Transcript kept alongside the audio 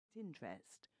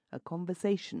interest, a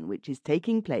conversation which is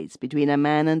taking place between a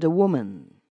man and a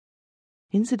woman.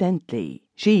 Incidentally,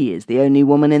 she is the only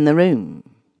woman in the room.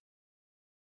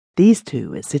 These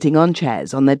two are sitting on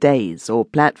chairs on the dais or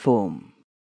platform.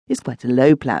 It's quite a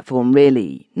low platform,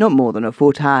 really, not more than a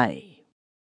foot high.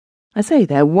 I say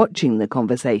they're watching the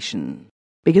conversation,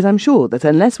 because I'm sure that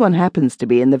unless one happens to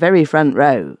be in the very front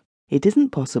row, it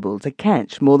isn't possible to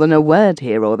catch more than a word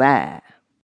here or there.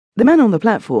 The man on the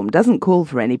platform doesn't call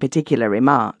for any particular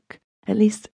remark. At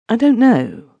least, I don't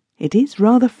know. It is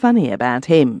rather funny about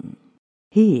him.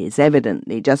 He is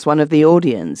evidently just one of the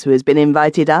audience who has been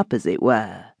invited up, as it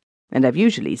were, and I've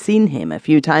usually seen him a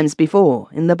few times before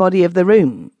in the body of the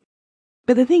room.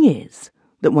 But the thing is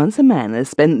that once a man has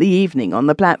spent the evening on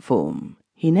the platform,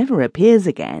 he never appears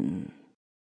again.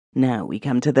 Now we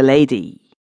come to the lady.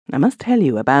 I must tell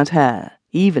you about her,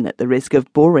 even at the risk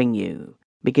of boring you,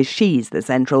 because she's the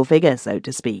central figure, so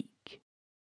to speak.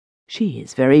 She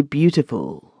is very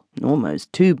beautiful,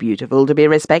 almost too beautiful to be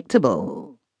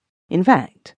respectable. In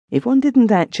fact, if one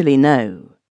didn't actually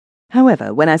know.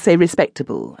 However, when I say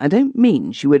respectable, I don't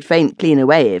mean she would faint clean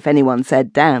away if anyone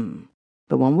said damn,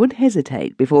 but one would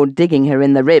hesitate before digging her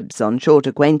in the ribs on short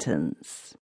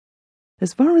acquaintance.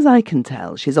 As far as I can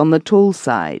tell, she's on the tall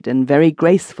side and very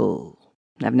graceful.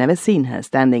 I've never seen her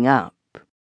standing up.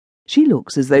 She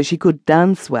looks as though she could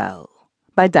dance well.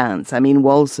 By dance, I mean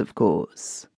waltz, of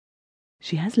course.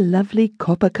 She has lovely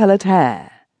copper-coloured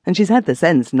hair, and she's had the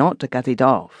sense not to cut it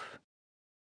off.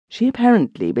 She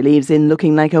apparently believes in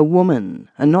looking like a woman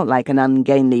and not like an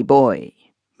ungainly boy.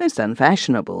 Most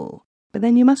unfashionable, but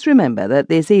then you must remember that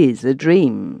this is a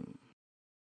dream.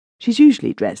 She's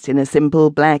usually dressed in a simple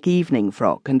black evening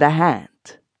frock and a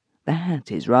hat. The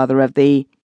hat is rather of I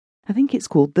think it's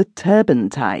called the turban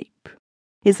type.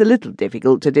 It's a little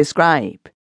difficult to describe.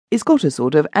 It's got a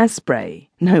sort of osprey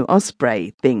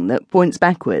thing that points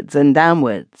backwards and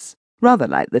downwards, rather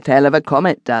like the tail of a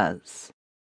comet does.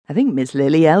 I think Miss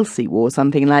Lily Elsie wore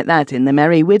something like that in The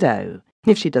Merry Widow,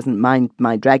 if she doesn't mind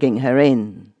my dragging her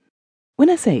in. When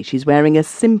I say she's wearing a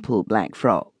simple black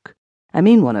frock, I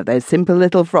mean one of those simple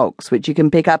little frocks which you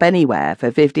can pick up anywhere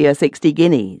for 50 or 60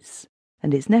 guineas,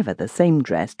 and it's never the same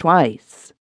dress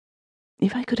twice.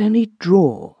 If I could only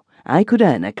draw, I could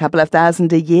earn a couple of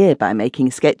thousand a year by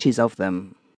making sketches of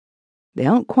them. They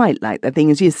aren't quite like the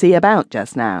things you see about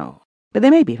just now, but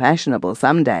they may be fashionable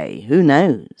some day, who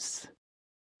knows?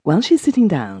 While she's sitting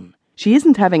down, she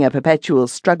isn't having a perpetual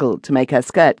struggle to make her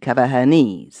skirt cover her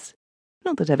knees.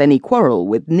 Not that I've any quarrel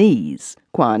with knees,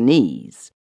 qua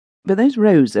knees, but those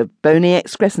rows of bony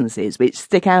excrescences which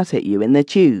stick out at you in the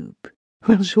tube,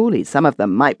 well, surely some of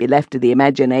them might be left to the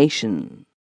imagination.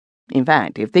 In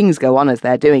fact, if things go on as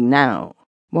they're doing now,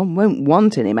 one won't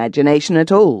want an imagination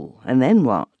at all, and then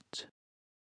what?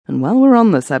 And while we're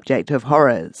on the subject of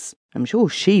horrors, I'm sure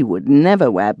she would never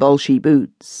wear bolshy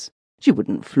boots. She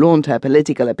wouldn't flaunt her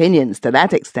political opinions to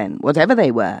that extent, whatever they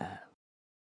were.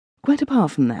 Quite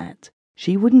apart from that,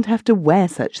 she wouldn't have to wear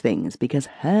such things because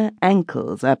her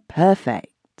ankles are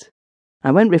perfect.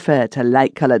 I won't refer to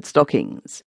light-coloured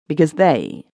stockings, because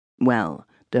they, well,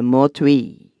 de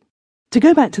mortuis. To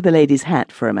go back to the lady's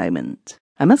hat for a moment,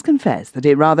 I must confess that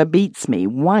it rather beats me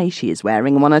why she is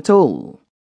wearing one at all.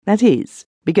 That is,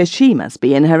 because she must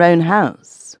be in her own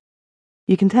house.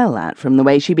 You can tell that from the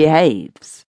way she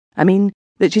behaves. I mean,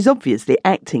 that she's obviously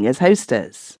acting as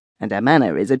hostess, and her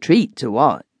manner is a treat to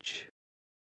watch.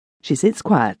 She sits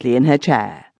quietly in her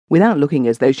chair, without looking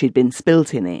as though she'd been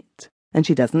spilt in it, and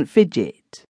she doesn't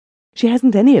fidget. She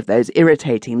hasn't any of those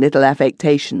irritating little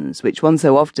affectations which one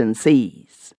so often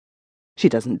sees. She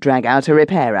doesn't drag out a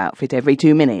repair outfit every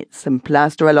 2 minutes and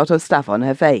plaster a lot of stuff on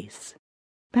her face.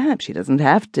 Perhaps she doesn't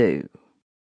have to.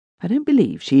 I don't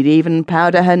believe she'd even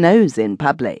powder her nose in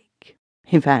public.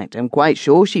 In fact, I'm quite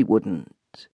sure she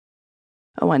wouldn't.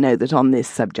 Oh, I know that on this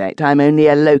subject I'm only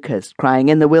a locust crying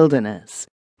in the wilderness,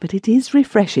 but it is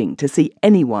refreshing to see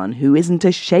anyone who isn't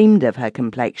ashamed of her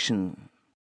complexion.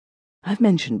 I've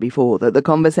mentioned before that the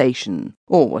conversation,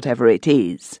 or whatever it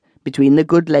is, between the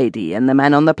good lady and the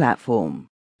man on the platform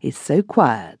is so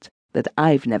quiet that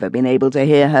I've never been able to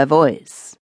hear her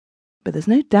voice. But there's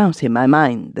no doubt in my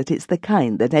mind that it's the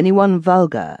kind that anyone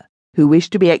vulgar, who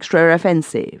wished to be extra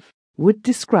offensive, would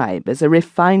describe as a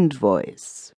refined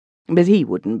voice. But he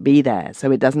wouldn't be there,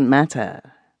 so it doesn't matter.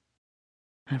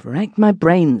 I've racked my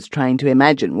brains trying to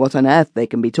imagine what on earth they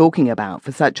can be talking about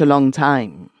for such a long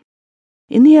time.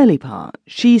 In the early part,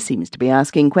 she seems to be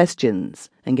asking questions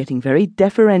and getting very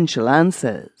deferential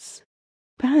answers.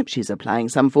 Perhaps she's applying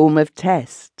some form of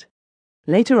test.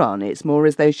 Later on, it's more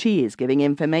as though she is giving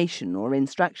information or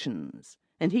instructions,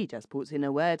 and he just puts in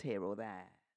a word here or there.